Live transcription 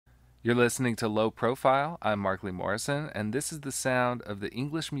You're listening to Low Profile. I'm Markley Morrison, and this is the sound of the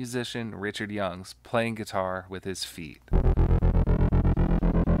English musician Richard Youngs playing guitar with his feet.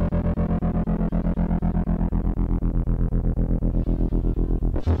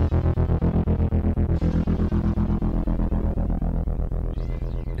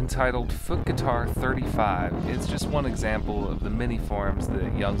 Entitled Foot Guitar 35, it's just one example of the many forms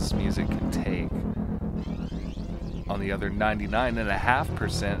that Young's music can take. On the other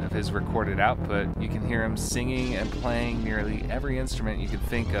 99.5% of his recorded output, you can hear him singing and playing nearly every instrument you could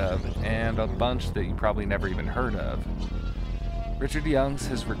think of, and a bunch that you probably never even heard of. Richard Youngs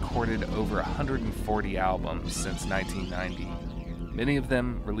has recorded over 140 albums since 1990, many of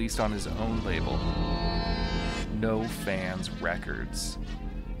them released on his own label, No Fans Records.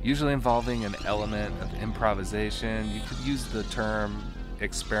 Usually involving an element of improvisation. You could use the term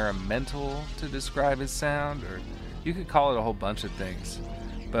experimental to describe his sound, or you could call it a whole bunch of things,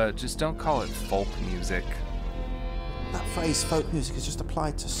 but just don't call it folk music. That phrase, folk music, is just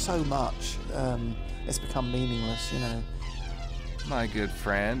applied to so much. It's become meaningless, you know. My good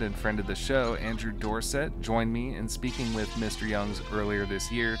friend and friend of the show, Andrew Dorset, joined me in speaking with Mr. Youngs earlier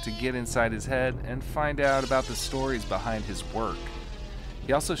this year to get inside his head and find out about the stories behind his work.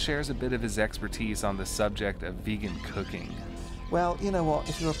 He also shares a bit of his expertise on the subject of vegan cooking. Well, you know what,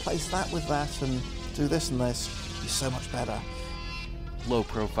 if you replace that with that and do this and this, you're so much better. Low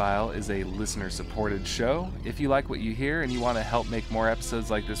Profile is a listener-supported show. If you like what you hear and you want to help make more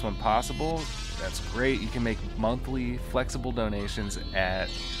episodes like this one possible, that's great. You can make monthly flexible donations at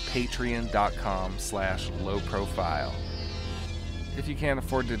patreon.com/lowprofile. If you can't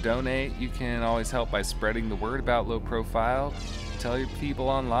afford to donate, you can always help by spreading the word about Low Profile. Tell your people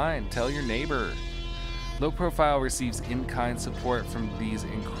online. Tell your neighbor. Low Profile receives in-kind support from these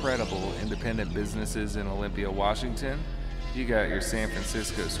incredible independent businesses in Olympia, Washington. You got your San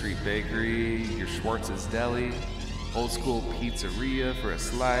Francisco Street Bakery, your Schwartz's Deli, Old School Pizzeria for a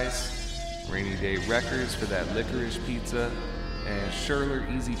slice, Rainy Day Records for that licorice pizza, and Schurler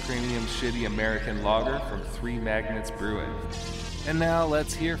Easy Premium Shitty American Lager from Three Magnets Brewing. And now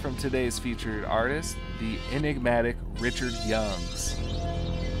let's hear from today's featured artist, the enigmatic Richard Youngs.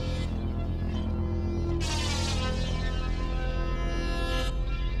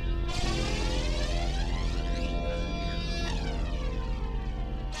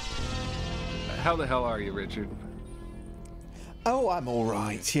 How the hell are you, Richard? Oh, I'm all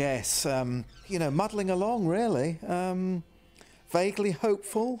right, yes. Muddling along, really. Vaguely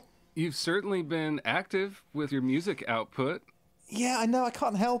hopeful. You've certainly been active with your music output. Yeah, I know, I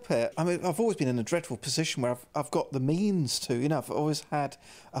can't help it. I mean, I've always been in a dreadful position where I've got the means to, I've always had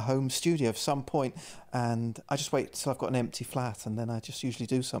a home studio of some point, and I just wait till I've got an empty flat, and then I just usually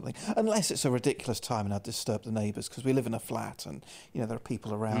do something. Unless it's a ridiculous time and I disturb the neighbours, because we live in a flat, and, there are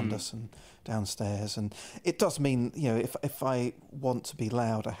people around us and downstairs, and it does mean, if I want to be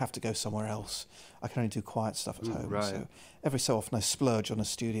loud, I have to go somewhere else. I can only do quiet stuff at home. Right. So every so often I splurge on a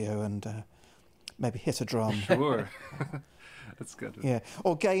studio and maybe hit a drum. Sure. That's good. Yeah,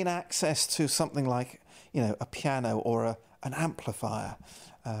 or gain access to something like, a piano or an amplifier.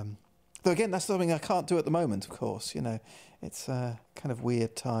 Though again, that's something I can't do at the moment, of course. It's kind of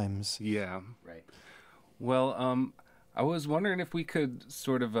weird times. Yeah. Right. Well, I was wondering if we could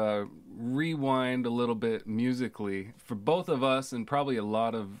sort of rewind a little bit musically for both of us and probably a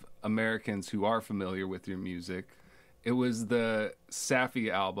lot of Americans who are familiar with your music. It was the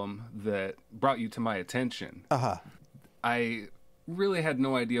Safi album that brought you to my attention. Uh-huh. I really had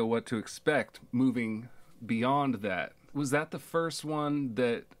no idea what to expect moving beyond that. Was that the first one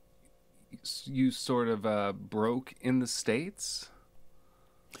that you sort of broke in the States?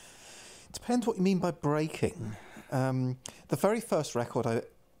 It depends what you mean by breaking. The very first record I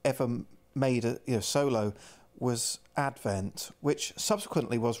ever made, solo, was Advent, which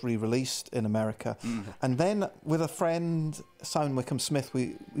subsequently was re-released in America. And then with a friend, Simon Wickham Smith,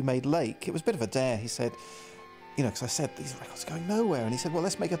 we made Lake. It was a bit of a dare. He said, because I said, these records are going nowhere. And he said, well,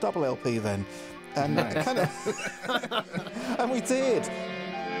 let's make a double LP then. And Nice. and we did.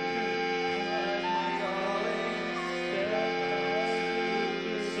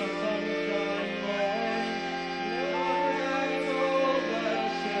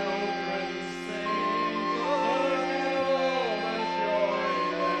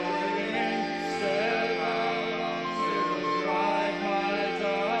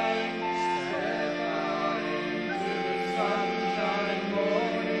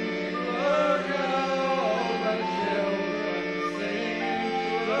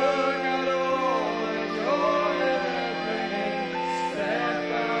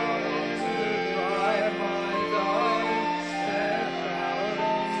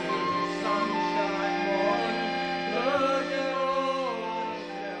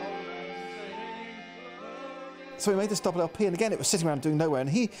 So we made this double LP, and again, it was sitting around doing nowhere.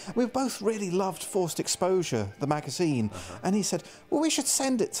 And we both really loved Forced Exposure, the magazine. And he said, well, we should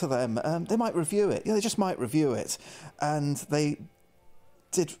send it to them. They might review it. They just might review it. And they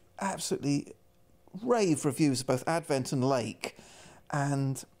did absolutely rave reviews of both Advent and Lake.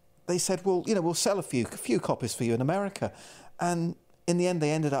 And they said, well, we'll sell a few copies for you in America. And in the end, they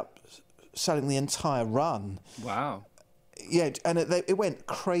ended up selling the entire run. Wow. Yeah, and it went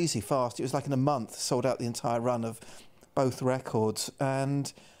crazy fast. It was like in a month, sold out the entire run of both records.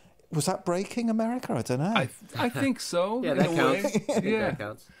 And was that breaking America? I don't know. I think so. Yeah, that counts. Yeah, that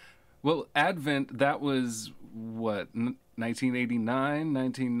counts. Well, Advent, that was what, 1989,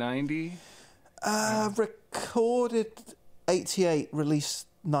 1990? Recorded 88, released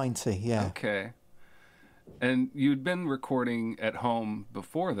 90. Yeah. Okay. And you'd been recording at home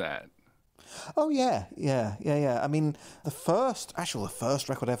before that. Oh yeah. I mean, the first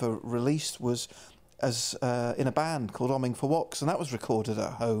record ever released was as in a band called Omming for Wox, and that was recorded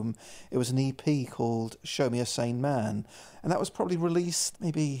at home. It was an EP called Show Me a Sane Man, and that was probably released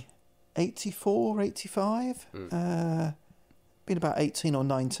maybe 84, 85. Been about 18 or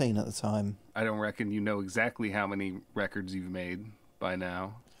 19 at the time. I don't reckon you know exactly how many records you've made by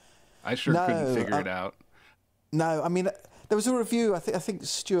now. I sure couldn't figure it out. No, I mean, there was a review. I think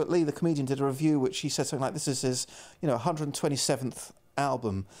Stuart Lee, the comedian, did a review which he said something like, "This is his, 127th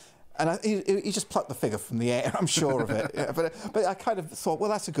album," and he just plucked the figure from the air. I'm sure of it. Yeah, but I kind of thought, well,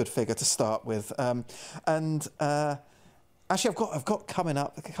 that's a good figure to start with. Actually, I've got coming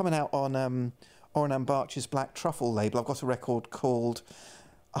out on Orhan Ambarchi's Black Truffle label. I've got a record called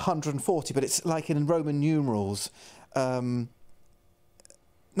 140, but it's like in Roman numerals. No,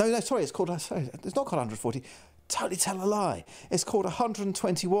 sorry, it's not called 140. Totally tell a lie. It's called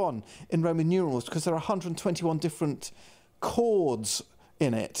 121 in Roman numerals because there are 121 different chords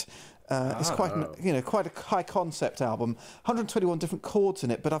in it. It's quite a high concept album. 121 different chords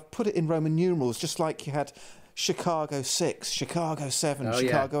in it, but I've put it in Roman numerals, just like you had Chicago 6, Chicago 7,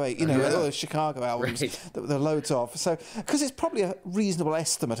 Chicago 8, all those Chicago albums that there are loads of. So, because it's probably a reasonable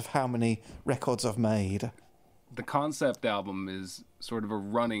estimate of how many records I've made. The concept album is sort of a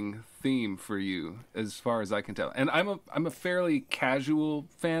running theme for you, as far as I can tell. And I'm a fairly casual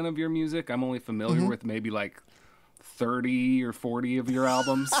fan of your music. I'm only familiar with maybe like 30 or 40 of your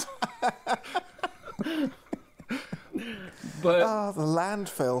albums. But the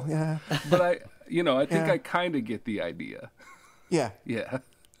landfill, yeah. But I think I kind of get the idea. Yeah. Yeah.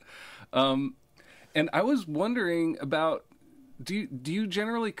 And I was wondering about, do you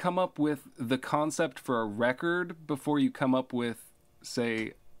generally come up with the concept for a record before you come up with,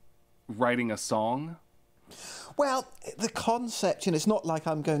 say, writing a song? Well, the concept, it's not like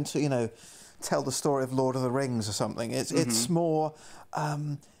I'm going to, tell the story of Lord of the Rings or something. It's more,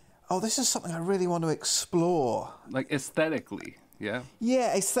 this is something I really want to explore. Like aesthetically, yeah?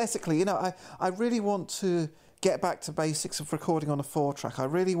 Yeah, aesthetically. I really want to get back to basics of recording on a 4-track. I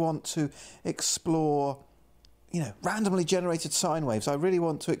really want to explore, randomly generated sine waves. I really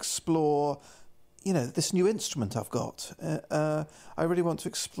want to explore, this new instrument I've got. I really want to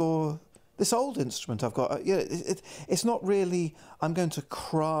explore this old instrument I've got. It's not really, I'm going to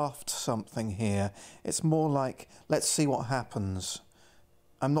craft something here. It's more like, let's see what happens.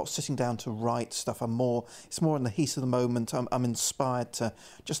 I'm not sitting down to write stuff. It's more in the heat of the moment. I'm inspired to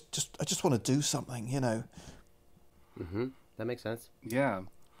I just want to do something, Mm-hmm. That makes sense. Yeah.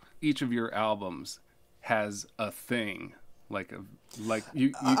 Each of your albums has a thing. I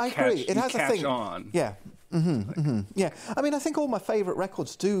agree. It has a thing. On. Yeah. Yeah. I mean, I think all my favourite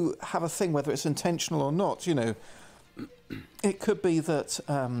records do have a thing, whether it's intentional or not. It could be that,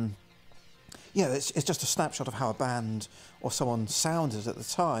 it's just a snapshot of how a band or someone sounded at the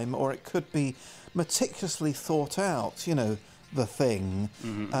time, or it could be meticulously thought out, the thing.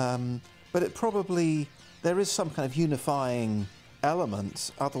 Mm-hmm. But it probably, there is some kind of unifying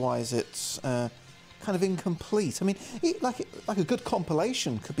element, otherwise it's kind of incomplete. I mean, like a good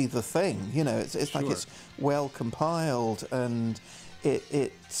compilation could be the thing, it's sure. Like it's well compiled and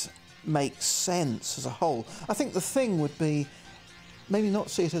it makes sense as a whole. I think the thing would be maybe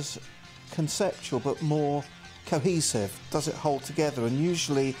not see it as conceptual but more cohesive. Does it hold together? And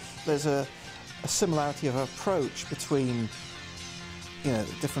usually there's a similarity of approach between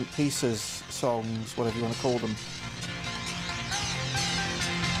different pieces, songs, whatever you want to call them.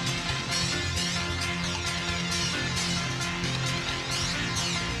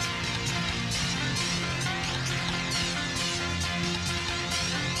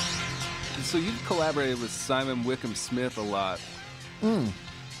 So you've collaborated with Simon Wickham-Smith a lot,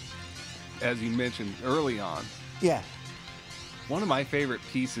 as you mentioned early on. Yeah. One of my favorite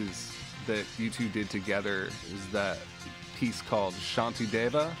pieces that you two did together is that piece called Shanti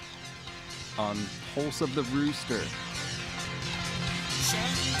Deva on Pulse of the Rooster.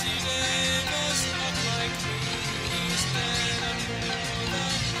 Shanti Deva's not like me, he's dead and more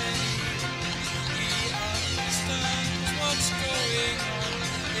than many. He understands what's going on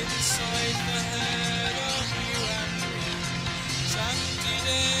inside the head of you and me. Shanti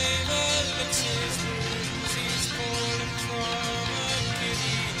Deva licks his wounds, he's fallen from a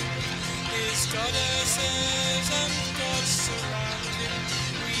giddy height. His goddesses and gods surround him,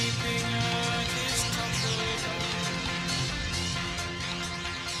 weeping at his tumble down.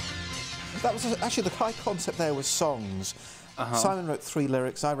 That was actually the high concept there was songs. Simon wrote 3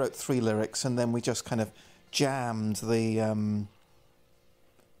 lyrics, I wrote 3 lyrics, and then we just kind of jammed the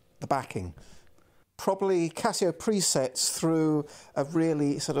backing. Probably Casio presets through a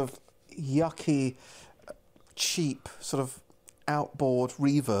really sort of yucky, cheap sort of outboard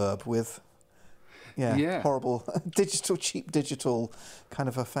reverb with horrible cheap digital kind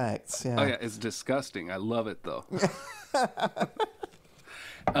of effects. Yeah. Oh yeah, it's disgusting. I love it though.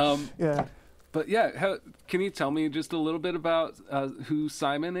 Yeah. But yeah, can you tell me just a little bit about who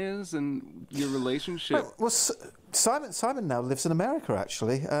Simon is and your relationship? Well, Simon now lives in America,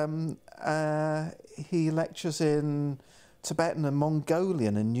 actually. He lectures in Tibetan and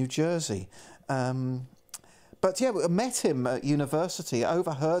Mongolian in New Jersey. But yeah, I met him at university. I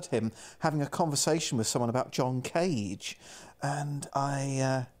overheard him having a conversation with someone about John Cage. And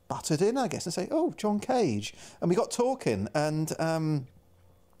I butted in, I guess, and say, "Oh, John Cage." And we got talking, and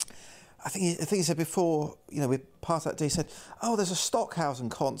I think he said before, we passed that day, he said, "Oh, there's a Stockhausen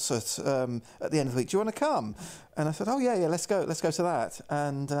concert at the end of the week. Do you want to come?" And I said, "Oh, yeah, let's go to that."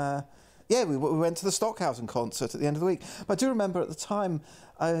 And we went to the Stockhausen concert at the end of the week. But I do remember at the time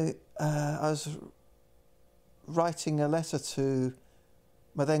I was writing a letter to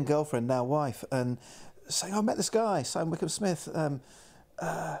my then girlfriend, now wife, and saying, I met this guy, Simon Wickham Smith,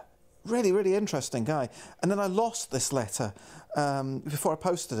 really, really interesting guy. And then I lost this letter before I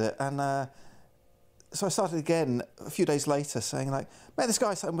posted it, and so I started again a few days later saying, met this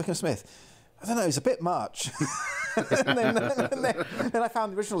guy, Simon Wickham Smith. I don't know, it's a bit much. and then I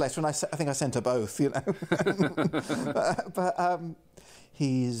found the original letter, and I think I sent her both, but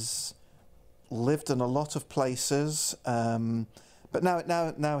he's lived in a lot of places, but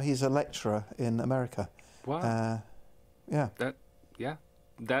now he's a lecturer in America. Wow. Yeah.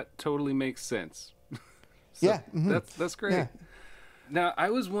 That totally makes sense. That's great. Yeah. Now I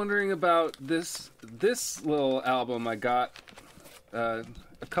was wondering about this little album I got a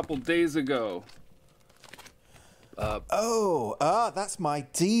couple days ago. That's my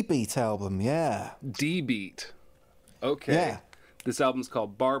D-Beat album. Yeah. D-Beat. Okay. Yeah. This album's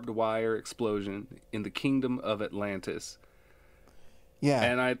called Barbed Wire Explosion in the Kingdom of Atlantis. Yeah.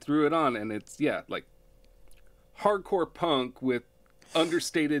 And I threw it on, and it's like hardcore punk with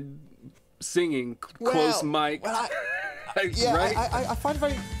understated singing, close mic. Well, right? I find it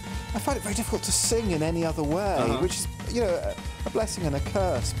very difficult to sing in any other way, which is a blessing and a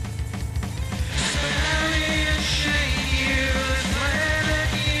curse.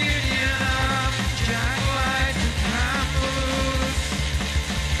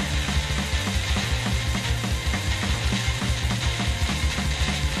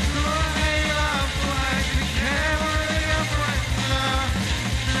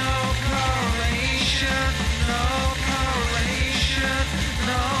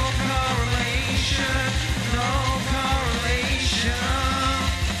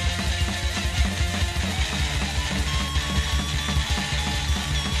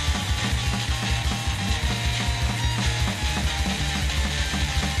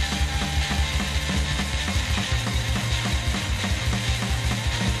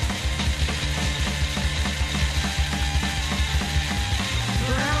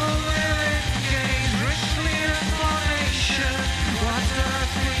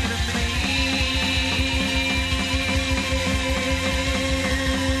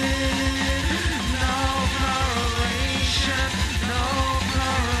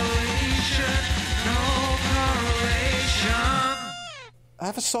 I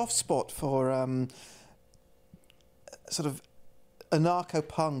have a soft spot for sort of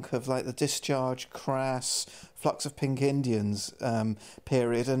anarcho-punk of the Discharge, Crass, Flux of Pink Indians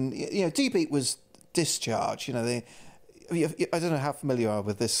period, and D-Beat was Discharge. I don't know how familiar you are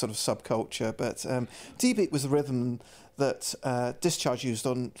with this sort of subculture, but D-Beat was the rhythm that Discharge used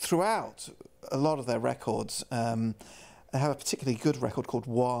on throughout a lot of their records. They have a particularly good record called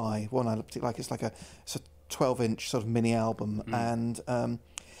Y, one I particularly like. It's a 12-inch sort of mini album, and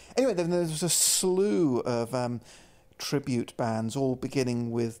anyway, then there was a slew of tribute bands, all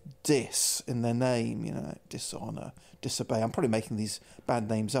beginning with dis in their name, you know, Dishonour, Disobey. I'm probably making these band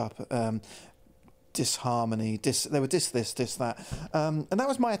names up. Disharmony, they were this, that. And that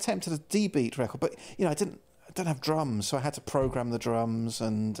was my attempt at a D-beat record. But, you know, I don't have drums, so I had to program the drums,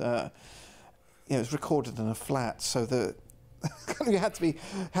 and you know, it was recorded in a flat, so that you had to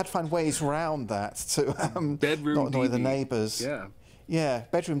find ways around that to bedroom not annoy the D-beat. neighbours. Yeah,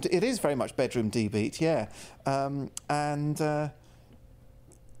 bedroom. It is very much bedroom D-beat. Yeah, yeah,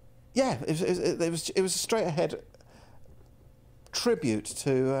 it was a straight ahead tribute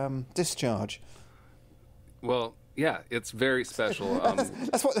to Discharge. Well, yeah, it's very special.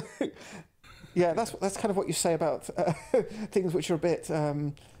 That's what. Yeah, that's kind of what you say about things which are a bit.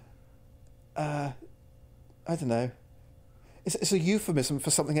 I don't know. It's a euphemism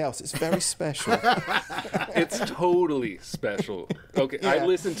for something else. It's very special. It's totally special. Okay, Yeah, I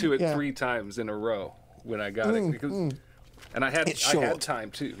listened to it yeah. 3 times in a row when I got it because, and I had It's short.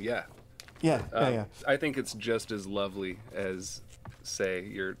 time too. Yeah. Yeah, yeah. I think it's just as lovely as, say,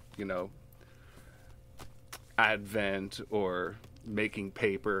 your, you know, Advent or Making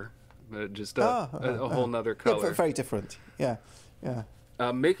Paper. Just a whole nother color. Yeah, very different. Yeah, yeah.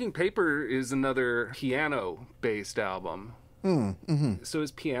 Making Paper is another piano-based album. So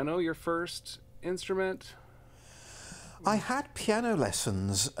is piano your first instrument? I had piano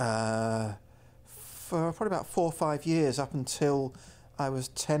lessons for probably about 4 or 5 years, up until I was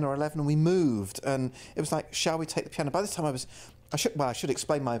 10 or 11, and we moved, and it was like, shall we take the piano? By this time I should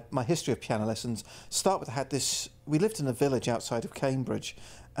explain my history of piano lessons. Start with, we lived in a village outside of Cambridge,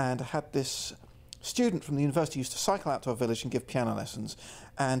 and I had this student from the university who used to cycle out to our village and give piano lessons,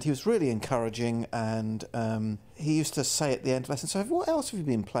 and he was really encouraging, and he used to say at the end of lessons, so what else have you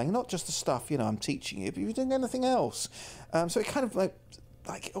been playing? Not just the stuff, you know, I'm teaching you, but you're doing anything else. So it kind of like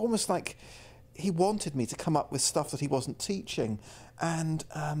almost like he wanted me to come up with stuff that he wasn't teaching. And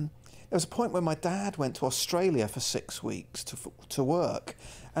there was a point where my dad went to Australia for 6 weeks to work,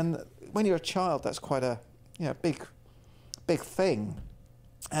 and when you're a child, that's quite a big thing.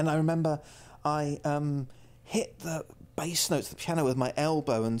 And I remember I hit the bass notes of the piano with my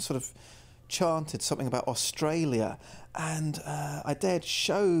elbow and sort of chanted something about Australia, and I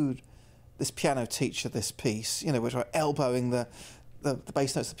showed this piano teacher this piece, you know, which I elbowing the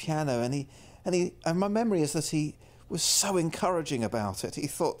bass notes of the piano, and my memory is that he was so encouraging about it. He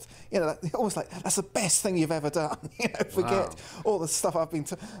thought, you know, almost like, that's the best thing you've ever done. You know, forget all the stuff I've been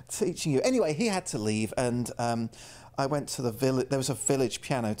teaching you. Anyway, he had to leave, and I went to the village. There was a village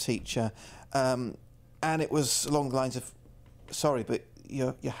piano teacher, and it was along the lines of, sorry, but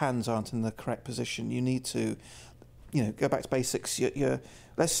your hands aren't in the correct position. You need to, you know, go back to basics.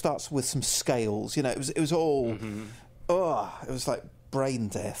 Let's start with some scales. You know, it was all, it was like brain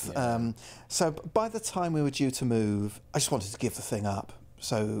death. Yeah. So by the time we were due to move, I just wanted to give the thing up.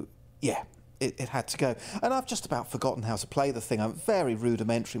 So yeah, it had to go. And I've just about forgotten how to play the thing. I'm very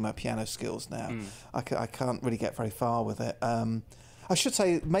rudimentary in my piano skills now. I can't really get very far with it. I should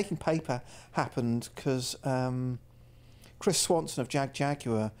say Making Paper happened because Chris Swanson of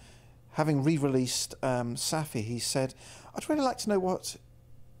Jaguar, having re-released Safi, he said, I'd really like to know what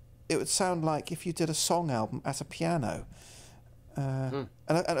it would sound like if you did a song album at a piano. And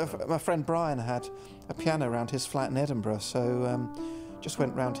my friend Brian had a piano around his flat in Edinburgh, so just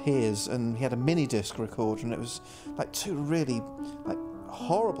went round his, and he had a mini disc recorder, and it was like 2 really like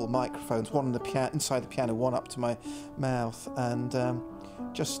horrible microphones, one inside the piano, one up to my mouth, and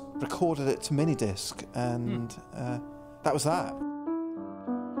just recorded it to mini disc, and that was that.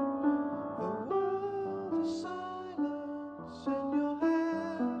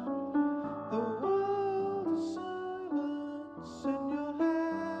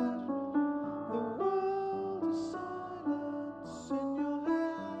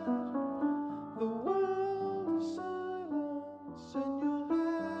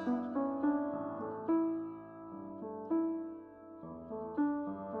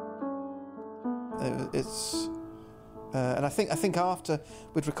 And I think after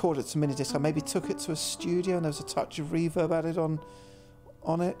we'd recorded some mini disc, I maybe took it to a studio, and there was a touch of reverb added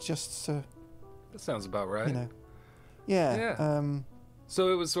on it, just to, That sounds about right. you know, yeah. Yeah.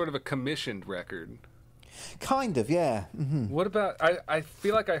 So it was sort of a commissioned record. Kind of, yeah. Mm-hmm. What about, I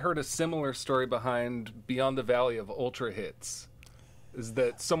feel like I heard a similar story behind Beyond the Valley of Ultra Hits. Is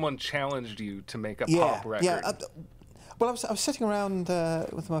that someone challenged you to make a pop record? Yeah. Well, I was sitting around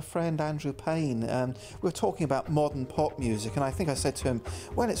with my friend Andrew Payne, and we were talking about modern pop music, and I think I said to him,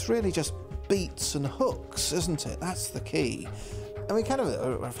 well, it's really just beats and hooks, isn't it? That's the key. And we kind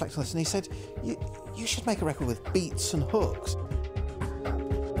of reflected on this, and he said, you should make a record with beats and hooks.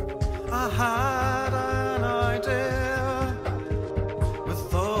 I had an idea.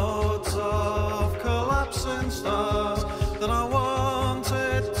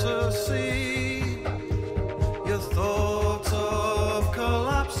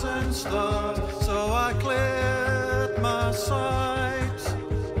 stars. So I cleared my sight.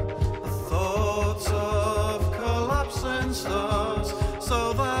 The thoughts of collapsing stars,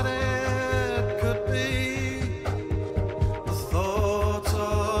 so that it could be. The thoughts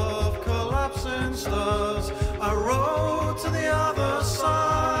of collapsing stars. I rode to the other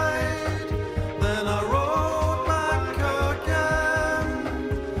side. Then I rode back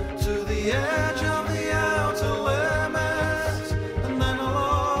again to the edge of the outer limit. And then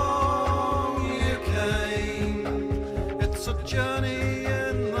along you came. It's a journey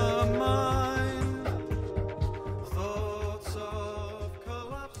in the mind. Thoughts of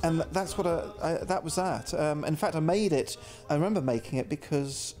collapse. And that's what that was that. In fact, I made it. I remember making it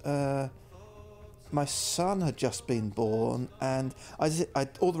because my son had just been born, and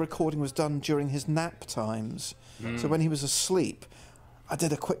all the recording was done during his nap times. So when he was asleep, I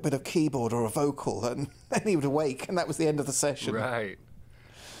did a quick bit of keyboard or a vocal, and then he would awake, and that was the end of the session. Right.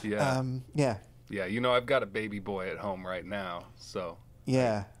 Yeah. Yeah. Yeah. You know, I've got a baby boy at home right now, so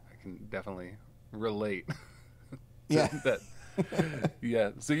Yeah. I can definitely relate. to Yeah. that.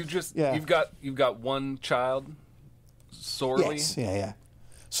 Yeah. So Yeah. you've got one child, Sorley. Yes. Yeah.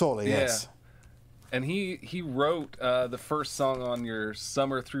 Sorley. Yeah. Yes. And he wrote the first song on your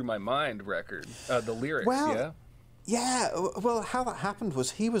 "Summer Through My Mind" record. The lyrics. Well, yeah. Yeah, well, how that happened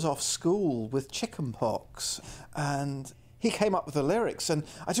was he was off school with chickenpox, and he came up with the lyrics. And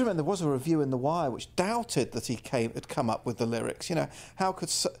I do remember there was a review in The Wire which doubted that he had come up with the lyrics. You know, how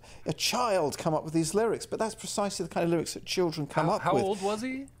could a child come up with these lyrics? But that's precisely the kind of lyrics that children come up How with. old was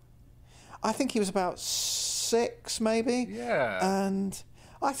he? I think he was about 6, maybe. Yeah. And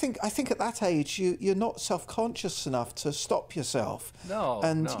I think at that age you're not self-conscious enough to stop yourself. No,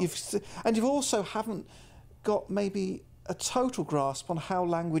 And no. you've also haven't got maybe a total grasp on how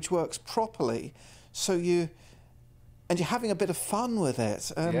language works properly. So you're having a bit of fun with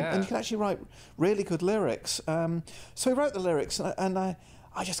it, and you can actually write really good lyrics. So he wrote the lyrics, and I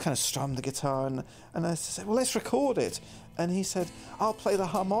just kind of strummed the guitar, and I said, well, let's record it. And he said, I'll play the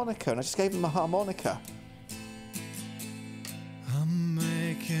harmonica, and I just gave him a harmonica. I'm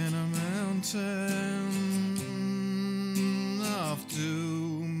making a mountain of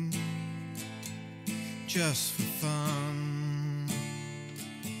doom just for fun,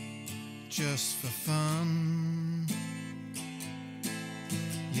 just for fun.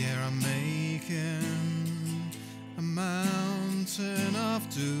 Yeah, I'm making a mountain of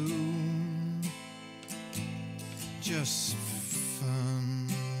doom just for fun,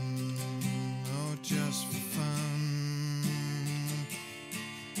 oh, just for fun.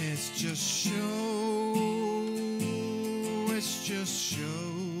 It's just show, it's just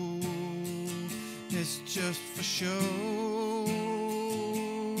show, it's just for show,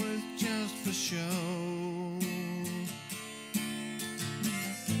 it's just for show.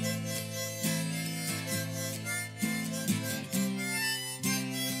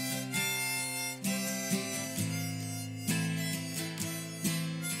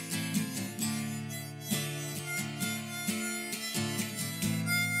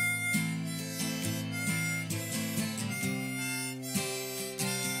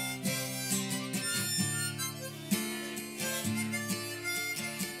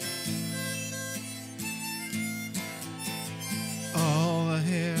 All the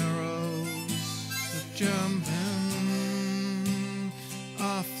heroes are jumping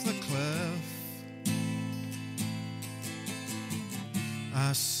off the cliff.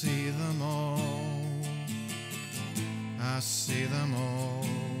 I see them all, I see them all.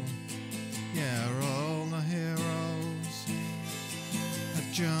 Yeah, all the heroes are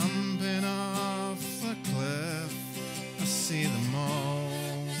jumping off the cliff. I see them all,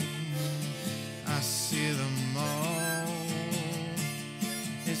 I see them all.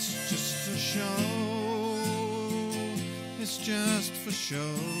 It's just a show, it's just for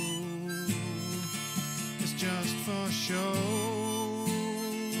show, it's just for show,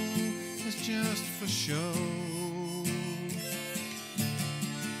 it's just for show.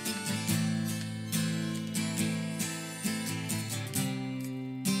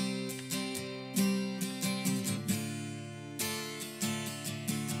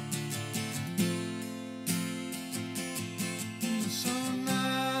 So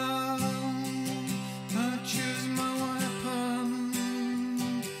now I choose my weapon,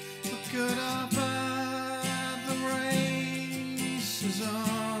 for good or bad, the race is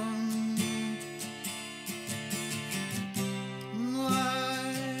on.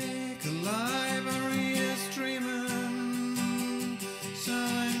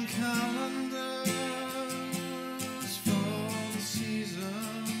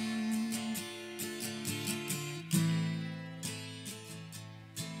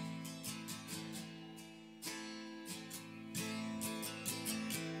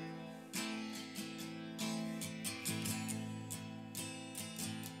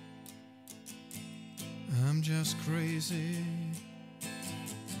 just crazy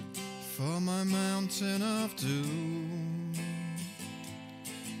for my mountain of doom.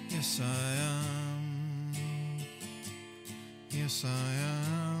 Yes, I am. Yes, I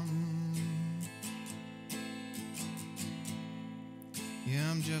am. Yeah,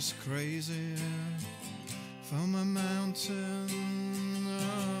 I'm just crazy for my mountain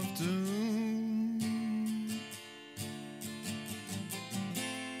of doom.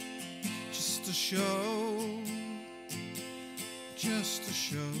 Just a show, just a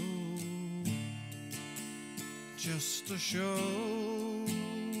show, just a show.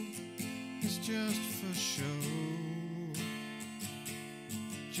 It's just for show,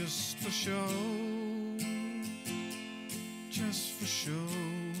 just for show, just for show.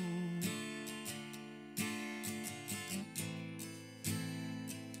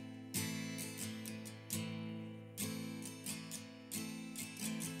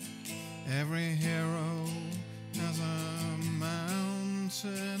 Every hero has a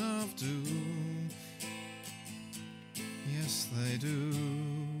mountain of doom. Yes, they do.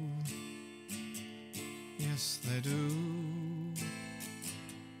 Yes, they do.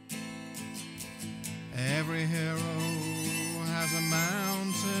 Every hero has a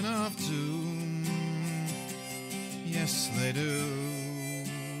mountain of doom. Yes, they do.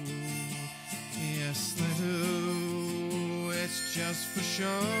 Yes, they do. It's just for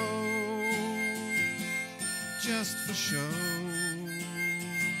show. Just for show.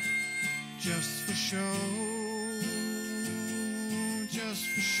 Just for show. Just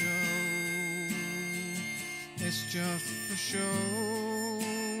for show. It's just for show.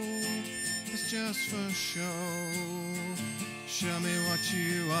 It's just for show. Show me what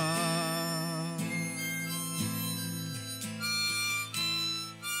you are.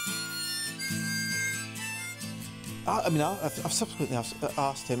 I mean, I've subsequently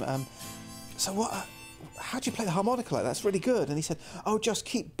asked him, so what? How do you play the harmonica like that? That's really good. And he said, oh, just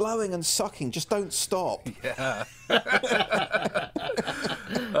keep blowing and sucking. Just don't stop. Yeah.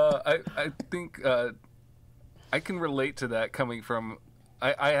 I think I can relate to that coming from.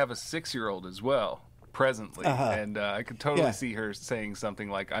 I have a 6-year-old as well presently, and I could totally see her saying something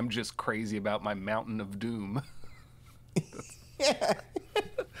like, "I'm just crazy about my mountain of doom." Yeah.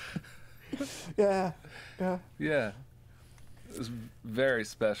 Yeah. Yeah. Yeah, it was very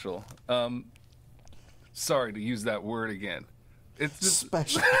special. Sorry to use that word again. It's just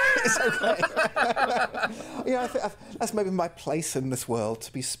Special. It's okay. Yeah, I think that's maybe my place in this world,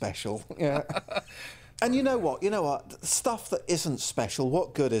 to be special. Yeah. And you know what? Stuff that isn't special,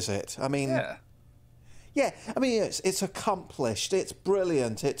 what good is it? I mean, yeah. I mean, it's accomplished, it's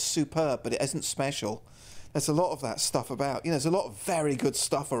brilliant, it's superb, but it isn't special. There's a lot of that stuff about. There's a lot of very good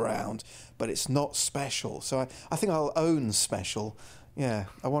stuff around, but it's not special. So I think I'll own special. Yeah,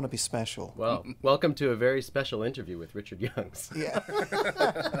 I want to be special. Well, welcome to a very special interview with Richard Youngs. Yeah.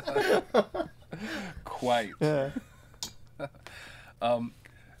 quite. Yeah. I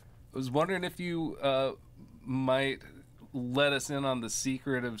was wondering if you might let us in on the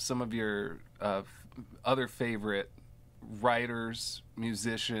secret of some of your other favorite writers,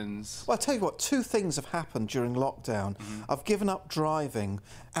 musicians. Well, I'll tell you what, 2 things have happened during lockdown. Mm-hmm. I've given up driving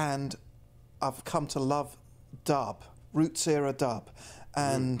and I've come to love dub, Roots era dub.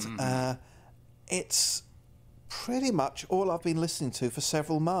 And it's pretty much all I've been listening to for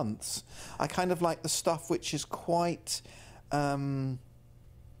several months. I kind of like the stuff which is quite... sounds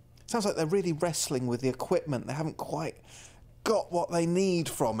like they're really wrestling with the equipment. They haven't quite got what they need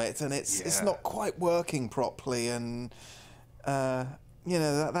from it, and it's not quite working properly, and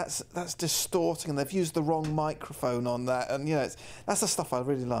that's distorting, and they've used the wrong microphone on that, and that's the stuff I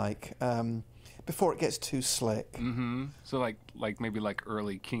really like before it gets too slick. Mm-hmm. So like maybe like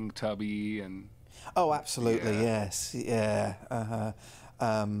early King Tubby and. Oh, absolutely, yes, yeah, yeah.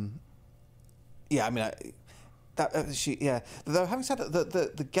 I mean. Though having said that,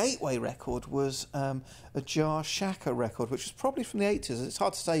 the Gateway record was a Jar Shaka record, which was probably from the 80s. It's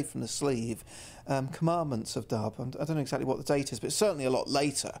hard to say from the sleeve. Commandments of Dub. I don't know exactly what the date is, but it's certainly a lot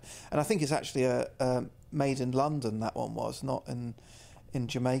later. And I think it's actually made in London. That one was not in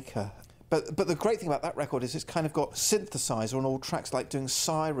Jamaica. But the great thing about that record is it's kind of got synthesizer on all tracks, like doing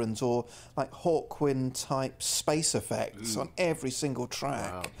sirens or like Hawkwind type space effects on every single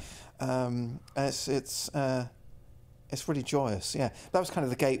track. Wow. It's really joyous, yeah. That was kind of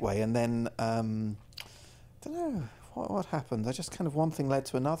the gateway, and then I don't know what happened. I just kind of one thing led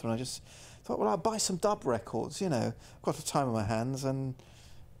to another, and I just thought, well, I'll buy some dub records. I've got the time on my hands, and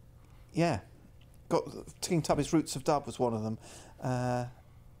got King Tubby's Roots of Dub was one of them, and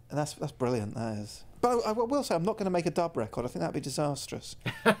that's brilliant. That is. But I will say, I'm not going to make a dub record. I think that'd be disastrous.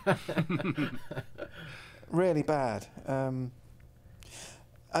 really bad.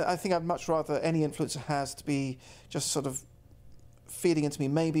 I think I'd much rather any influencer has to be just sort of feeding into me.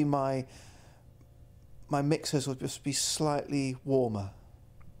 Maybe my mixers would just be slightly warmer,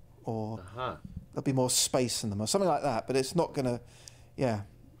 or there'll be more space in them, or something like that. But it's not gonna,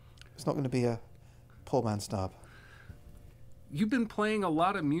 it's not gonna be a poor man's dub. You've been playing a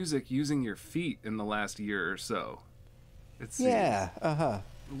lot of music using your feet in the last year or so.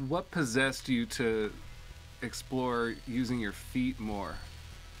 What possessed you to explore using your feet more?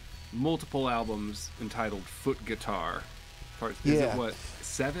 Multiple albums entitled Foot Guitar. Is it what,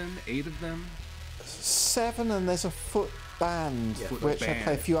 7, 8 of them? 7, and there's a foot band, which I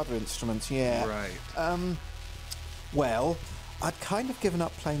play a few other instruments. Yeah. Right. Well, I'd kind of given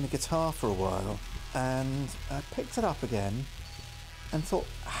up playing the guitar for a while, and I picked it up again and thought,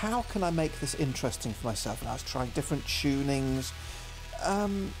 how can I make this interesting for myself? And I was trying different tunings. I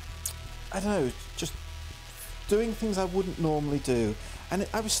don't know, just doing things I wouldn't normally do. And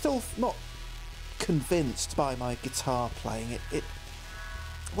I was still not convinced by my guitar playing. It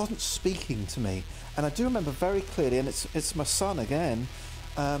wasn't speaking to me. And I do remember very clearly, and it's my son again,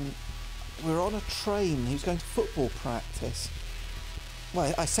 we were on a train, he was going to football practice.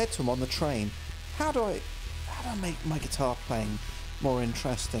 Well, I said to him on the train, how do I make my guitar playing more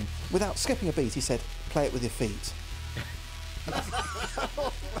interesting? Without skipping a beat, he said, play it with your feet.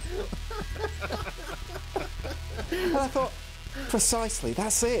 And I thought, precisely,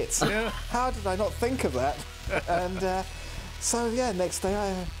 that's it. Yeah. How did I not think of that? And so, next day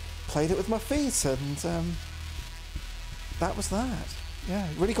I played it with my feet, and that was that. Yeah,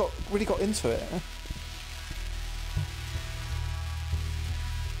 really got into it.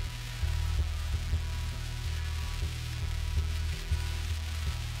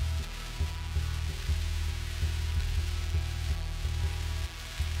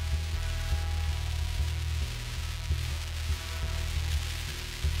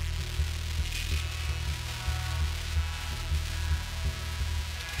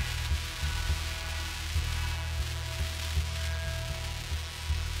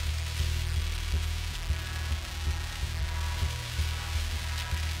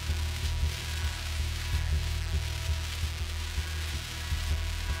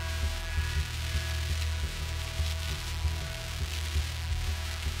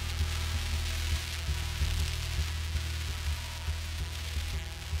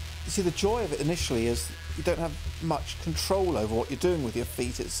 You see, the joy of it initially is you don't have much control over what you're doing with your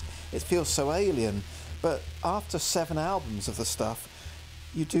feet. It feels so alien. But after 7 albums of the stuff,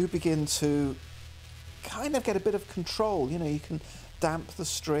 you do begin to kind of get a bit of control. You know, you can damp the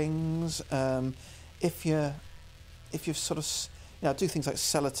strings. If you sort of, do things like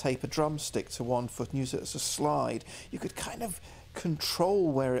sellotape a drumstick to one foot and use it as a slide, you could kind of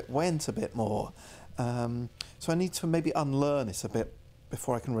control where it went a bit more. So I need to maybe unlearn it a bit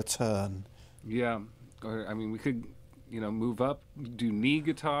before I can return. Yeah. Or, I mean, we could, move up, do knee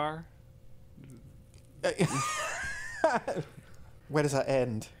guitar. Where does that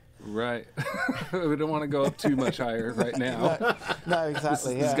end? Right. We don't want to go up too much higher right now. No,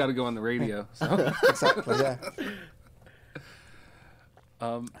 exactly. This has got to go on the radio. So. Exactly, yeah.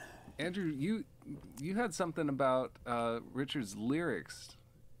 Andrew, you had something about Richard's lyrics.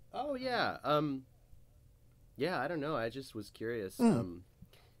 Oh, yeah. I don't know. I just was curious.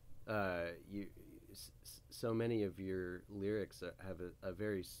 So many of your lyrics have a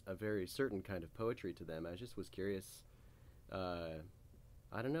very certain kind of poetry to them. I just was curious.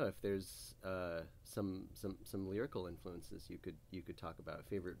 I don't know if there's some lyrical influences you could talk about.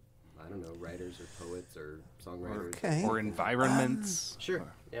 Favorite, I don't know, writers or poets or songwriters or environments. Sure.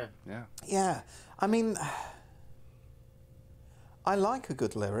 Yeah. Yeah. I mean, I like a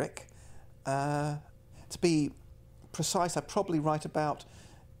good lyric. To be precise, I probably write about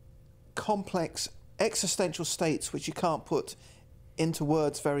complex existential states which you can't put into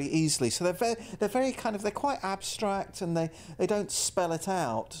words very easily. So they're quite abstract, and they don't spell it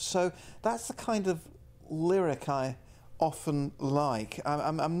out. So that's the kind of lyric I often like.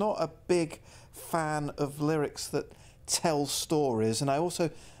 I'm not a big fan of lyrics that tell stories, and I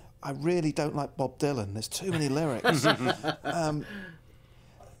really don't like Bob Dylan. There's too many lyrics.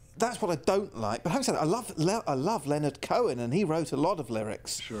 That's what I don't like. But having said that, I love Leonard Cohen, and he wrote a lot of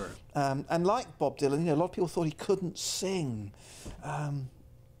lyrics. Sure. And like Bob Dylan, a lot of people thought he couldn't sing.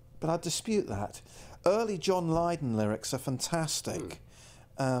 But I dispute that. Early John Lydon lyrics are fantastic.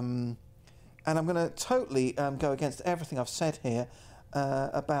 And I'm going to totally go against everything I've said here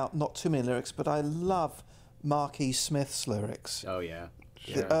about not too many lyrics, but I love Mark E. Smith's lyrics. Oh, yeah.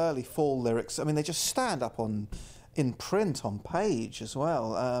 The early Fall lyrics. I mean, they just stand up in print on page as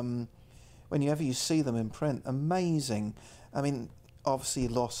well. whenever you see them in print, amazing. I mean, obviously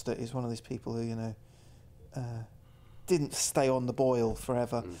Lost It is one of these people who, you know, didn't stay on the boil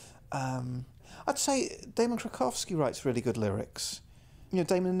forever. I'd say Damon Krakowski writes really good lyrics. You know,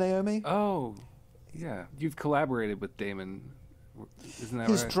 Damon and Naomi? Oh, yeah. You've collaborated with Damon, isn't that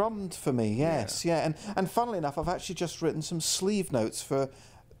He's right? drummed for me, yes, yeah. And funnily enough, I've actually just written some sleeve notes for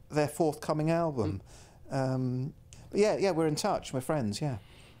their forthcoming album. But yeah, we're in touch. We're friends, yeah.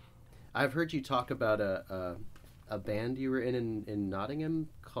 I've heard you talk about a band you were in Nottingham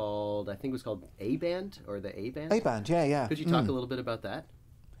called, I think it was called A Band, or the A Band? A Band, yeah. Could you talk a little bit about that?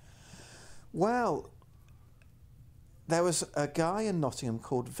 Well, there was a guy in Nottingham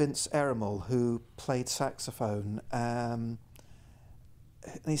called Vince Eremel who played saxophone. And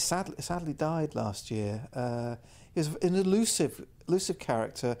he sadly died last year. He was an elusive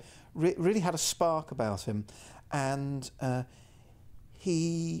character, really had a spark about him. And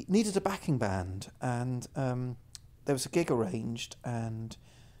he needed a backing band. And there was a gig arranged, and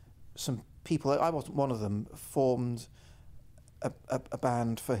some people, I wasn't one of them, formed a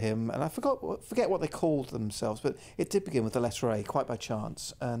band for him, and I forget what they called themselves, but it did begin with the letter A, quite by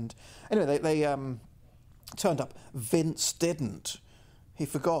chance. And anyway, they turned up. Vince didn't. He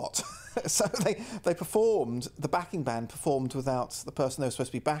forgot. So they performed. The backing band performed without the person they were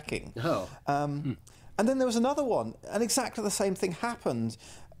supposed to be backing. Oh. And then there was another one, and exactly the same thing happened.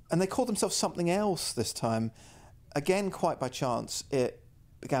 And they called themselves something else this time. Again, quite by chance, it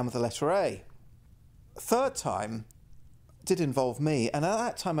began with the letter A. Third time did involve me, and at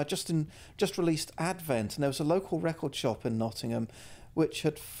that time I just released Advent, and there was a local record shop in Nottingham which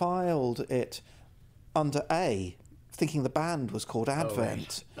had filed it under A, thinking the band was called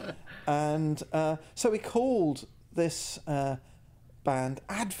Advent. Oh, right. And so we called this band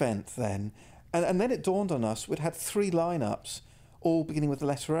Advent then, and then it dawned on us we'd had 3 lineups, all beginning with the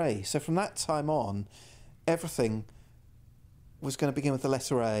letter A. So from that time on, everything was going to begin with the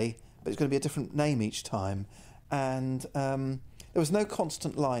letter A, but it's going to be a different name each time. And there was no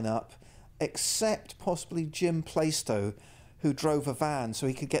constant lineup, except possibly Jim Plaistow, who drove a van so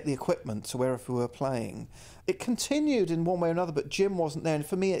he could get the equipment to wherever we were playing. It continued in one way or another, but Jim wasn't there. And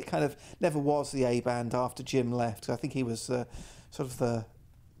for me, it kind of never was the A Band after Jim left. I think he was the sort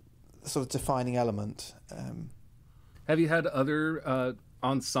of defining element. Have you had other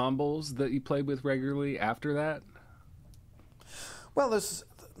ensembles that you played with regularly after that? Well, there's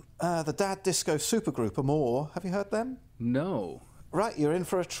the Dad Disco supergroup, Amore. Have you heard them? No. Right, you're in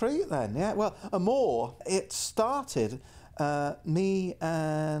for a treat then, yeah. Well, Amore, it started me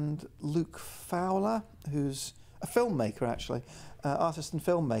and Luke Fowler, who's a filmmaker actually, artist and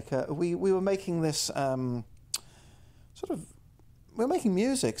filmmaker. We were making this we were making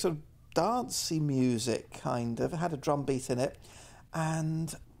music, sort of dancey music, kind of. It had a drum beat in it,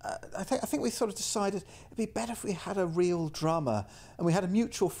 and I think we sort of decided it'd be better if we had a real drummer, and we had a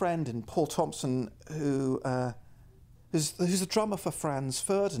mutual friend in Paul Thompson who's the drummer for Franz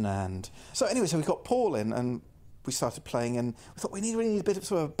Ferdinand. So anyway, so we got Paul in, and we started playing, and we thought we really need a bit of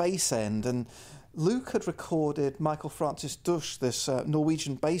sort of a bass end, and Luke had recorded Michael Francis Dush, this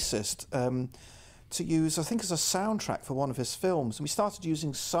Norwegian bassist, to use, I think, as a soundtrack for one of his films, and we started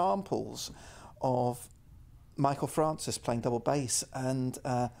using samples of Michael Francis playing double bass, and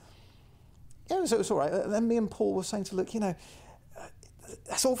it was all right. And then me and Paul were saying to Luke,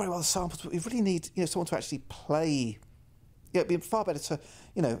 that's all very well the samples, but we really need someone to actually play. It'd be far better to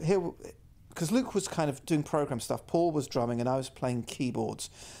hear, because Luke was kind of doing program stuff, Paul was drumming, and I was playing keyboards,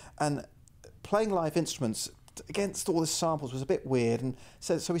 and playing live instruments against all the samples was a bit weird. And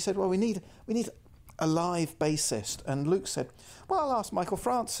so we said, well, we need a live bassist. And Luke said, well, I'll ask Michael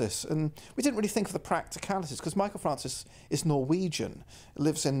Francis. And we didn't really think of the practicalities, because Michael Francis is Norwegian,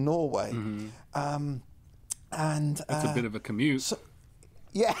 lives in Norway. Mm-hmm. And that's a bit of a commute. So,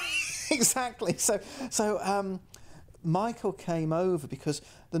 yeah, exactly. So Michael came over because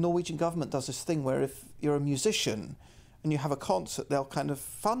the Norwegian government does this thing where if you're a musician and you have a concert, they'll kind of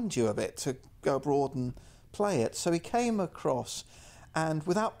fund you a bit to go abroad and play it. So he came across, and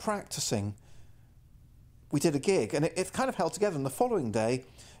without practicing, we did a gig, and it kind of held together. And the following day,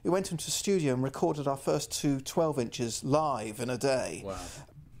 we went into the studio and recorded our first 2 12 inches live in a day. Wow.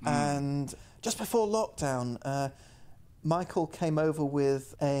 And just before lockdown, Michael came over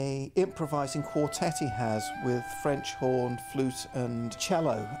with a improvising quartet he has with French horn, flute and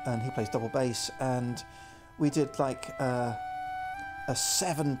cello, and he plays double bass, and we did like a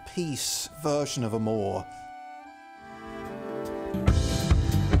 7-piece version of Amore.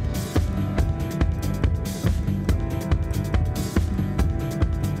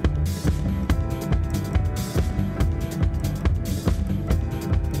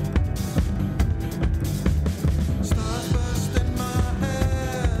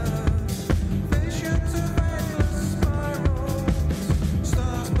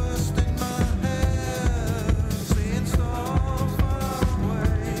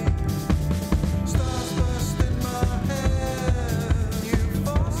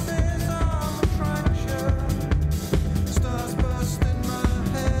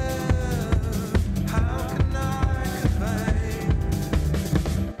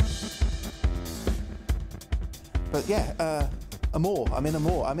 Yeah, Amore. I'm in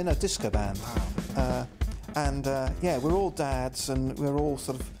Amore. I'm in a disco band. And yeah, we're all dads, and we're all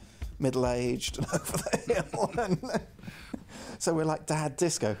sort of middle-aged and over the hill. And so we're like dad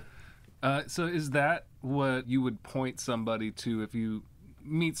disco. So is that what you would point somebody to if you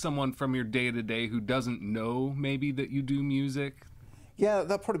meet someone from your day-to-day who doesn't know maybe that you do music? Yeah,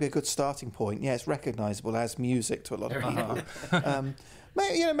 that'd probably be a good starting point. Yeah, it's recognisable as music to a lot of people.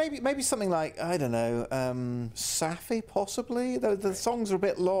 Maybe something like, I don't know, Safi, possibly. The songs are a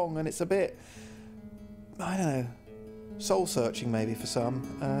bit long, and it's a bit, I don't know, soul-searching maybe for some.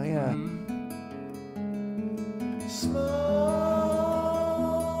 Yeah.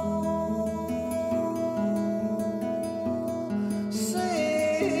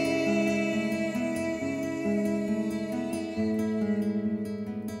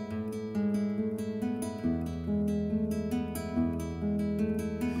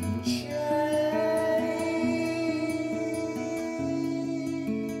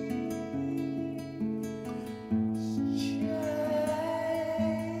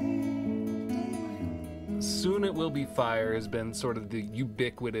 Soon It Will Be Fire has been sort of the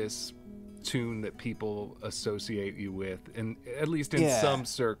ubiquitous tune that people associate you with, and at least in some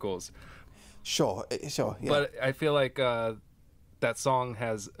circles. Sure, yeah. But I feel like that song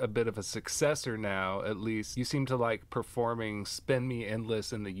has a bit of a successor now, at least. You seem to like performing Spin Me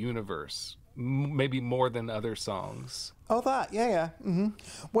Endless in the Universe, maybe more than other songs. Oh, that, yeah. Mm-hmm.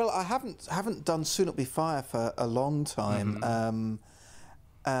 Well, I haven't done Soon It'll Be Fire for a long time.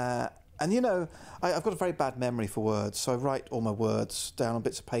 And, you know, I've got a very bad memory for words, so I write all my words down on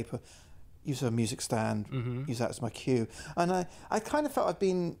bits of paper, use a music stand, use that as my cue. And I kind of felt I've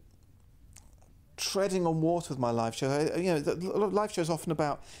been treading on water with my live show. Live show is often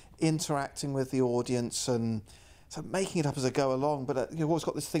about interacting with the audience and so making it up as I go along, but you've always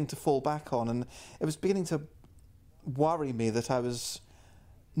got this thing to fall back on. And it was beginning to worry me that I was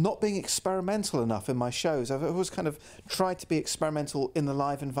not being experimental enough in my shows. I've always kind of tried to be experimental in the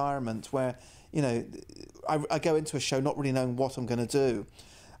live environment where, you know, I go into a show not really knowing what I'm going to do.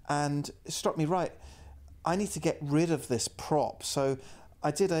 And it struck me, right, I need to get rid of this prop. So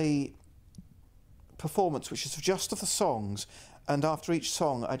I did a performance which is just of the songs, and after each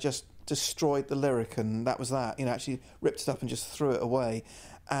song I just destroyed the lyric, and that was that. You know, actually ripped it up and just threw it away.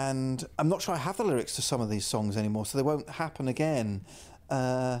 And I'm not sure I have the lyrics to some of these songs anymore, so they won't happen again.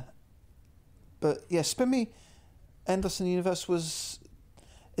 But yeah, Spin Me Endless in the Universe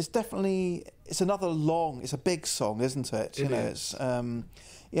it's a big song, isn't it? It is.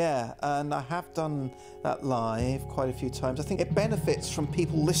 Yeah, and I have done that live quite a few times. I think it benefits from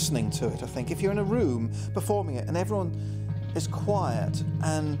people listening to it. I think if you're in a room performing it and everyone is quiet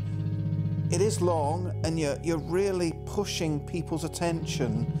and it is long and you're really pushing people's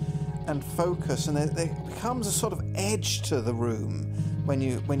attention and focus, and there becomes a sort of edge to the room when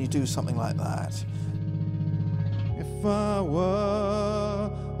you do something like that. If I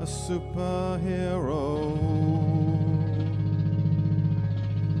were a superhero,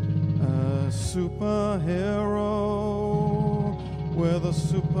 with a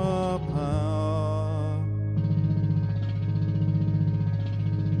superpower,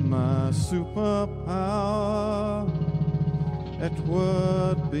 my superpower, it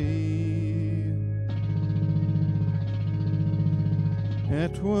would be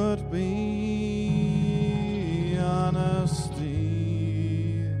honesty.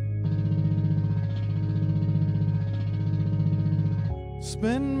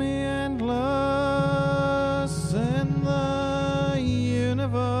 Spin me endless in the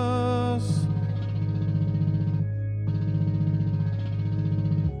universe.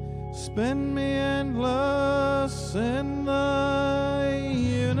 Spin me endless in the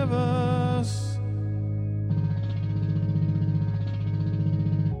universe.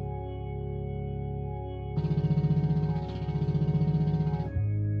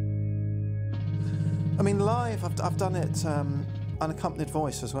 I mean, live, I've done it unaccompanied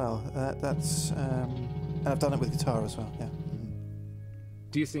voice as well. And I've done it with guitar as well. Yeah.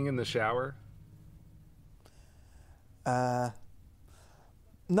 Do you sing in the shower?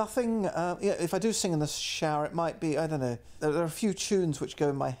 Nothing. If I do sing in the shower, it might be, I don't know. There are a few tunes which go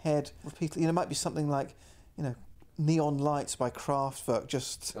in my head repeatedly. You know, it might be something like, you know, Neon Lights by Kraftwerk,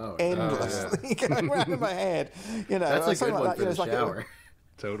 just endlessly going around in my head. You know, that's a good one like for that. the shower.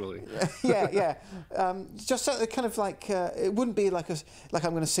 Totally. Yeah. Just so kind of like it wouldn't be like I'm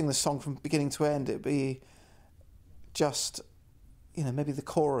going to sing the song from beginning to end. It'd be just, you know, maybe the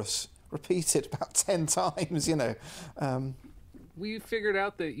chorus repeated about 10 times. You know. We figured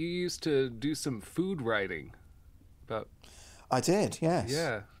out that you used to do some food writing. I did. Yes.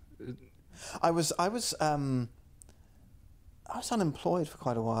 Yeah. I was I was unemployed for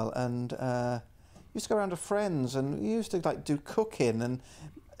quite a while, and used to go around to friends, and we used to like do cooking, and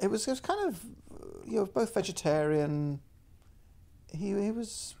it was kind of, both vegetarian. He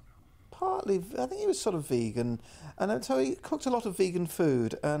was partly, I think he was sort of vegan, and so he cooked a lot of vegan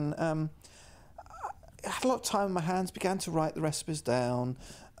food, and I had a lot of time on my hands, began to write the recipes down,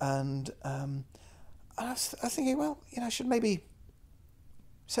 and I was thinking, well, I should maybe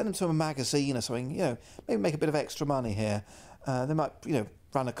send them to a magazine or something, maybe make a bit of extra money here. They might,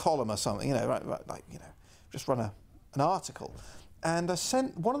 run a column or something, just run an article. And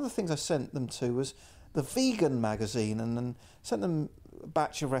one of the things I sent them to was the Vegan magazine, and then sent them a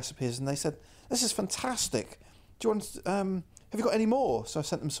batch of recipes, and they said, "This is fantastic. Do you want? Have you got any more?" So I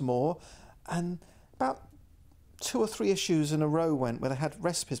sent them some more, and about 2 or 3 issues in a row went where they had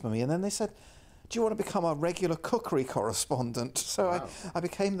recipes with me, and then they said, "Do you want to become a regular cookery correspondent?" So wow. I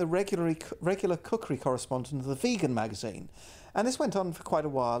became the regular cookery correspondent of the Vegan magazine. And this went on for quite a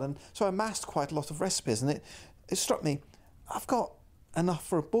while, and so I amassed quite a lot of recipes, and it struck me, I've got enough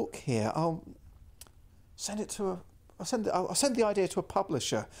for a book here. I'll send the idea to a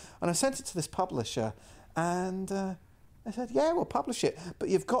publisher, and I sent it to this publisher, and they said, "Yeah, we'll publish it, but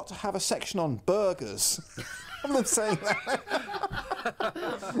you've got to have a section on burgers." I'm not saying that.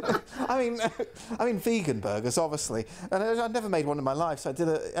 I mean, vegan burgers, obviously, and I'd never made one in my life, so I did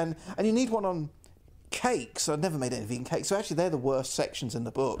and you need one on cakes. I'd never made any vegan cakes, so actually they're the worst sections in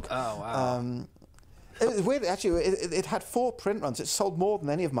the book. Oh wow! It was weird. Actually, it had 4 print runs. It sold more than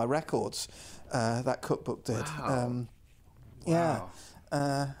any of my records. That cookbook did. Wow. Yeah.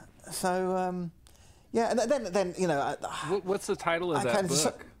 Wow. Yeah, and then What's the title of that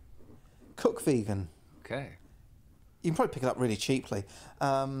book? Cook Vegan. Okay. You can probably pick it up really cheaply.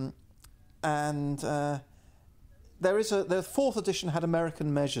 There's 4th edition had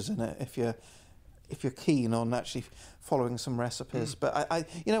American measures in it if you're keen on actually following some recipes. But I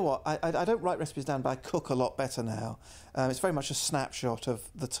don't write recipes down, but I cook a lot better now. It's very much a snapshot of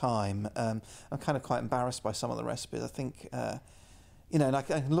the time. I'm kind of quite embarrassed by some of the recipes. I think, and I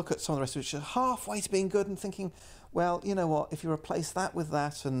can look at some of the recipes which are halfway to being good and thinking, well, you know what, if you replace that with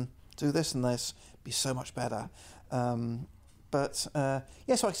that and do this and this, it'd be so much better. So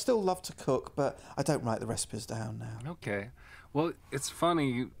I still love to cook, but I don't write the recipes down now. Okay. Well, it's funny.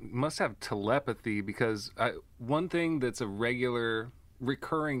 You must have telepathy, because one thing that's a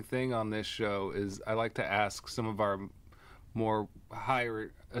recurring thing on this show is I like to ask some of our more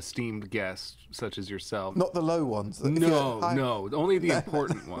higher esteemed guests, such as yourself. Not the low ones. No, only the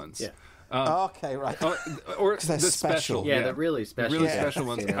important ones. Yeah. Okay, right. Or the special. special. Yeah, the really special. Really special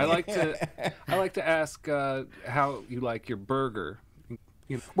ones. I like to ask how you like your burger.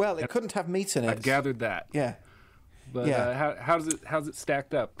 Well, it couldn't have meat in it. I've gathered that. Yeah. But how's it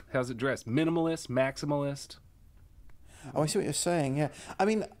stacked up? How's it dressed? Minimalist, maximalist? Oh, I see what you're saying. Yeah. I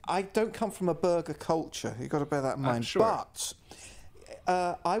mean, I don't come from a burger culture. You've got to bear that in mind. Sure. But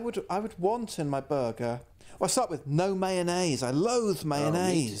I would want in my burger. Well, I'll start with no mayonnaise. I loathe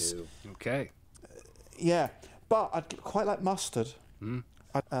mayonnaise. Oh, me too. Okay. Yeah, but I'd quite like mustard. There's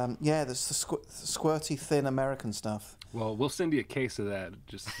the squirty, thin American stuff. Well, we'll send you a case of that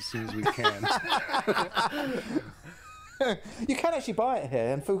just as soon as we can. You can actually buy it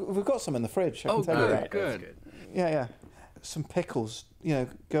here, and we've got some in the fridge. I can tell you that. Good. Yeah. Some pickles,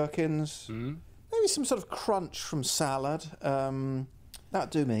 gherkins, maybe some sort of crunch from salad.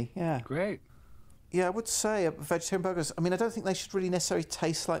 That'd do me, yeah. Great. Yeah, I would say vegetarian burgers, I mean, I don't think they should really necessarily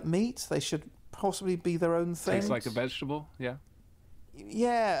taste like meat. They should possibly be their own thing. Taste like a vegetable, yeah?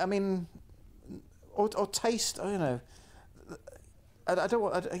 Yeah, I mean, or taste, I don't know. I don't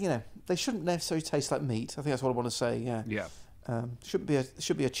want, they shouldn't necessarily taste like meat. I think that's what I want to say, yeah. Yeah. Should be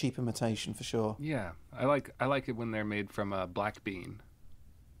a cheap imitation for sure. Yeah, I like it when they're made from a black bean.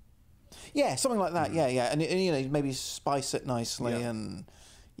 Yeah, something like that. Yeah, and maybe spice it nicely, and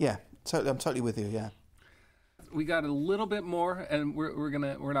I'm totally with you. Yeah. We got a little bit more, and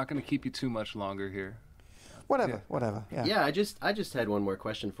we're not gonna keep you too much longer here. Whatever. Yeah. Yeah, I just had one more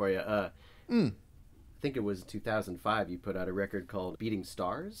question for you. I think it was 2005. You put out a record called "Beating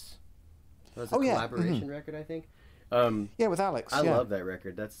Stars." That was a collaboration record, I think. With Alex. I love that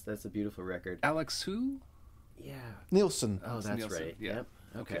record. That's a beautiful record. Alex who? Yeah. Nielsen. Oh, that's Nielsen. right. Yeah. Yep.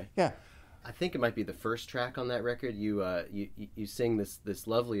 Okay. Yeah. I think it might be the first track on that record. You sing this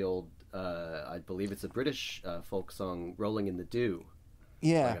lovely old, I believe it's a British folk song, "Rolling in the Dew."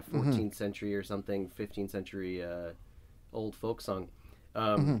 Yeah. Like a 14th century or something, 15th century old folk song.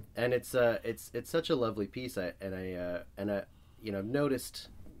 And it's such a lovely piece. I've noticed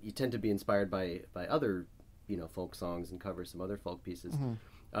you tend to be inspired by other folk songs and cover some other folk pieces.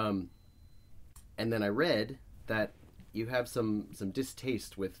 And then I read that you have some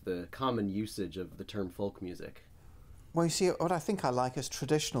distaste with the common usage of the term folk music. Well, you see, what I think I like is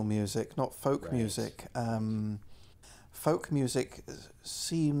traditional music, not folk Right. music. Folk music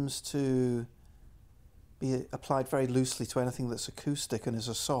seems to be applied very loosely to anything that's acoustic and is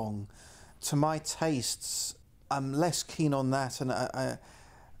a song. To my tastes, I'm less keen on that, and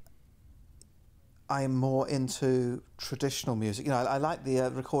I'm more into traditional music. You know, I like the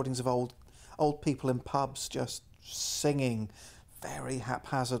recordings of old people in pubs just singing very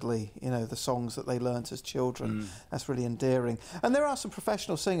haphazardly, you know, the songs that they learnt as children. That's really endearing. And there are some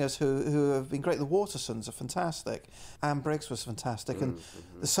professional singers who have been great. The Watersons are fantastic. Anne Briggs was fantastic. And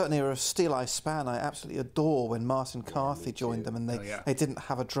the certain era of Steel Eye Span I absolutely adore, when Martin Carthy joined them and they didn't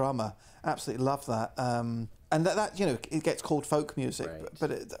have a drummer. Absolutely love that. And that you know, it gets called folk music, Right.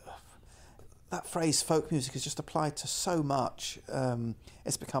 but that phrase folk music is just applied to so much.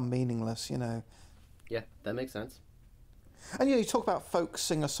 It's become meaningless, you know. Yeah, that makes sense. And you know, you talk about folk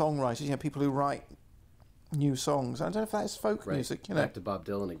singer-songwriters, you know, people who write new songs. I don't know if that is folk Right. music, you know. Back to Bob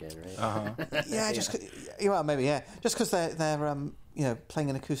Dylan again, right? Yeah, just well, maybe just because they're you know, playing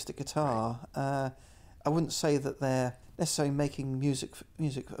an acoustic guitar. I wouldn't say that they're necessarily making music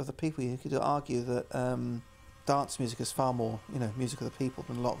of the people. You could argue that dance music is far more, you know, music of the people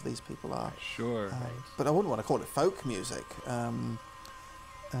than a lot of these people are. Sure. But I wouldn't want to call it folk music.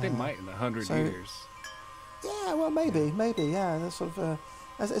 They might in 100 so- years. Yeah, well, maybe, yeah. That's sort of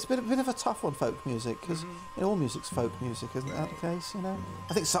it's been a bit of a tough one, folk music, because you know, all music's folk music, isn't that the case? You know,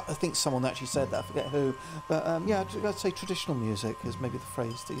 I think someone actually said that. I forget who, but yeah, I'd say traditional music is maybe the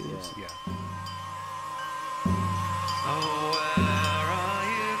phrase to use. Yeah. Oh, where are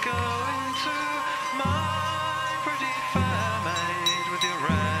you going to, my pretty fair maid, with your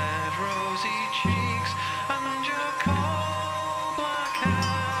red rosy cheeks and your coal black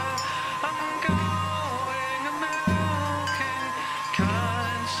hair? I'm going a-milking,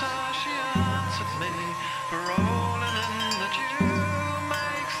 kind sir, she answered me, rolling in the dew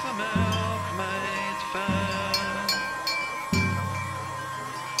makes the milkmaid fair.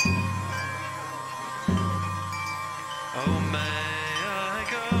 Oh, may I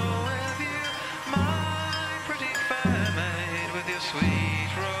go with you, my pretty fair maid, with your sweet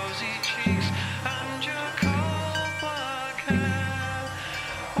rosy cheeks and your coal black hair?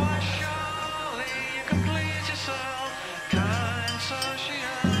 Why, surely you can please yourself, kind sir, she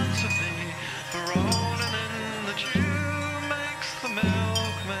answered me, for rolling in the dew makes the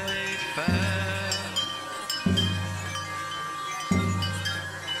milkmaid fair.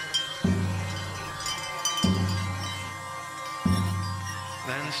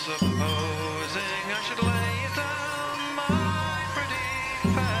 Then supposing I should lay you down, my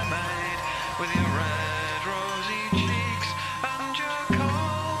pretty fair maid, with your red rosy cheeks and your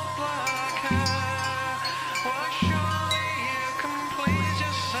coal black hair? Why, surely you can please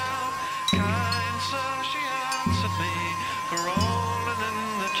yourself, kind sir, she answered me, for rolling in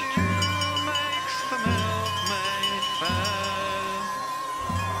the dew makes the milkmaid fair.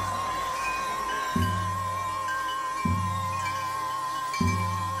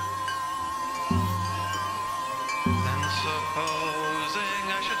 Then suppose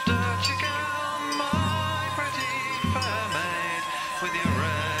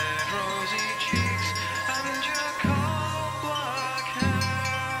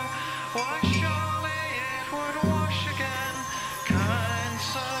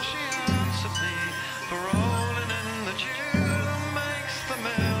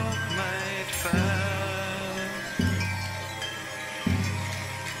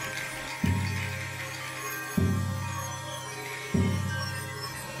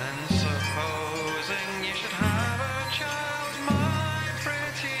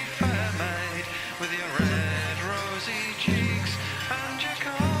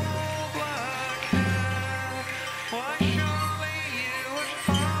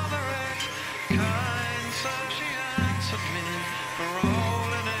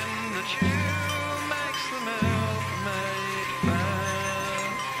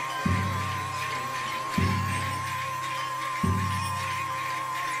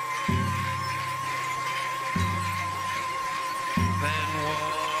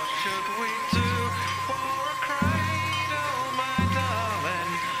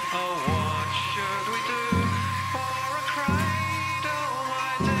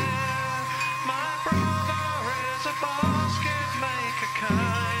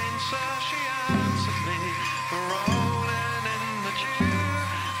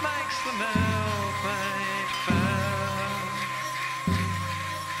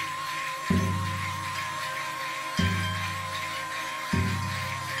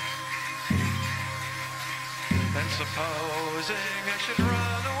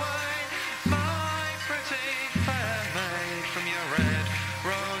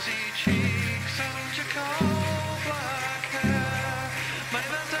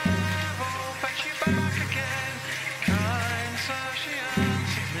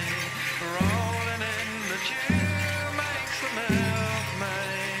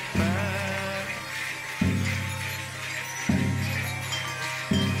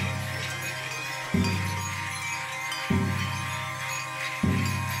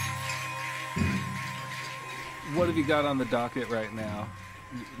what have you got on the docket right now?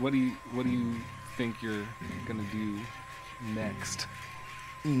 What do you think you're gonna do next?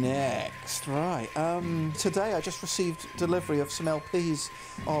 Next, right. Today I just received delivery of some LPs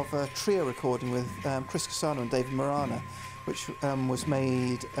of a trio recording with Chris Cassano and David Marana, which was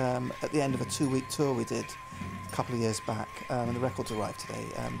made at the end of a 2-week tour we did a couple of years back, and the records arrived today.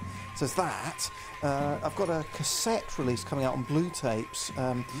 So there's that. I've got a cassette release coming out on Blue Tapes.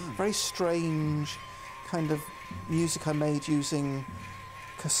 Very strange kind of music I made using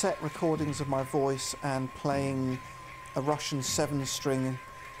cassette recordings of my voice and playing a Russian 7-string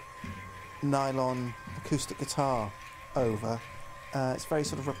nylon acoustic guitar over. It's very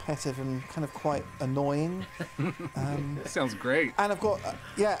sort of repetitive and kind of quite annoying. Sounds great. And I've got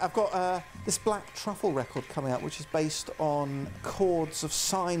this Black Truffle record coming out, which is based on chords of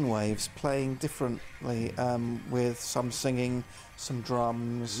sine waves playing differently, with some singing, some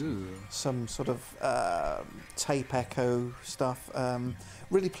drums, some sort of tape echo stuff.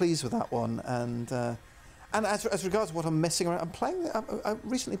 Really pleased with that one, and as regards what I'm messing around, I'm playing. I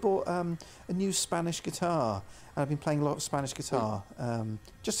recently bought a new Spanish guitar, and I've been playing a lot of Spanish guitar.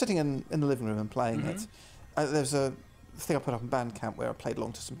 Just sitting in the living room and playing it. There's a thing I put up on Bandcamp where I played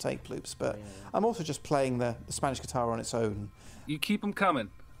along to some tape loops, but I'm also just playing the Spanish guitar on its own. You keep them coming.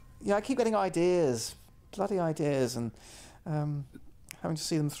 Yeah, I keep getting ideas, bloody ideas, and having to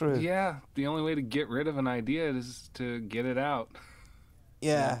see them through. Yeah, the only way to get rid of an idea is to get it out.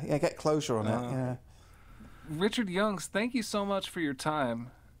 Yeah, get closure on it. Yeah. Richard Youngs, thank you so much for your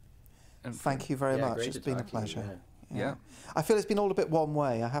time. And thank you very much. It's been a pleasure. Yeah. I feel it's been all a bit one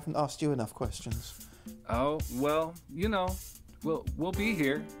way. I haven't asked you enough questions. Oh, well, we'll be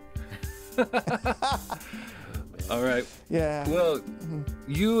here. All right. Yeah. Well,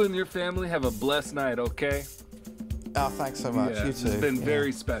 you and your family have a blessed night, okay? Oh, thanks so much. Yeah, You too. It's been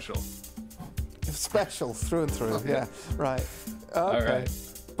very special. Special through and through. Yeah. Right. Okay. All right.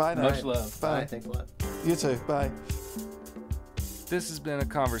 Bye now. Much love. Bye. Thanks a lot. You too. Bye. This has been a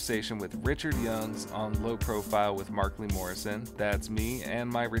conversation with Richard Youngs on Low Profile with Markley Morrison. That's me and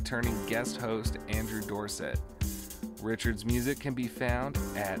my returning guest host, Andrew Dorsett. Richard's music can be found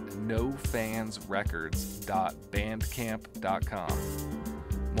at nofansrecords.bandcamp.com.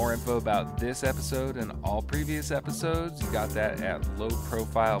 More info about this episode and all previous episodes, you got that at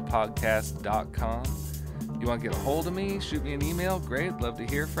lowprofilepodcast.com. You want to get a hold of me, shoot me an email, great, love to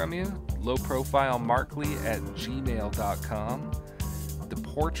hear from you. lowprofilemarkley@gmail.com. The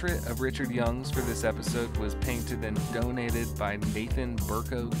portrait of Richard Youngs for this episode was painted and donated by Nathan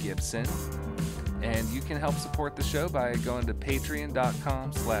Burko Gibson. And you can help support the show by going to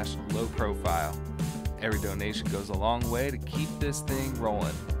patreon.com/lowprofile. Every donation goes a long way to keep this thing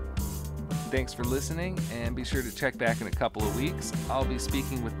rolling. Thanks for listening, and be sure to check back in a couple of weeks. I'll be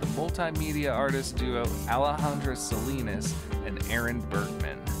speaking with the multimedia artist duo Alejandra Salinas and Aaron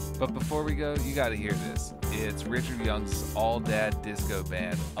Bergman. But before we go, you gotta hear this. It's Richard Young's all-dad disco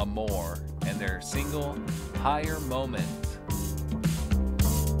band, Amor, and their single, Higher Moments.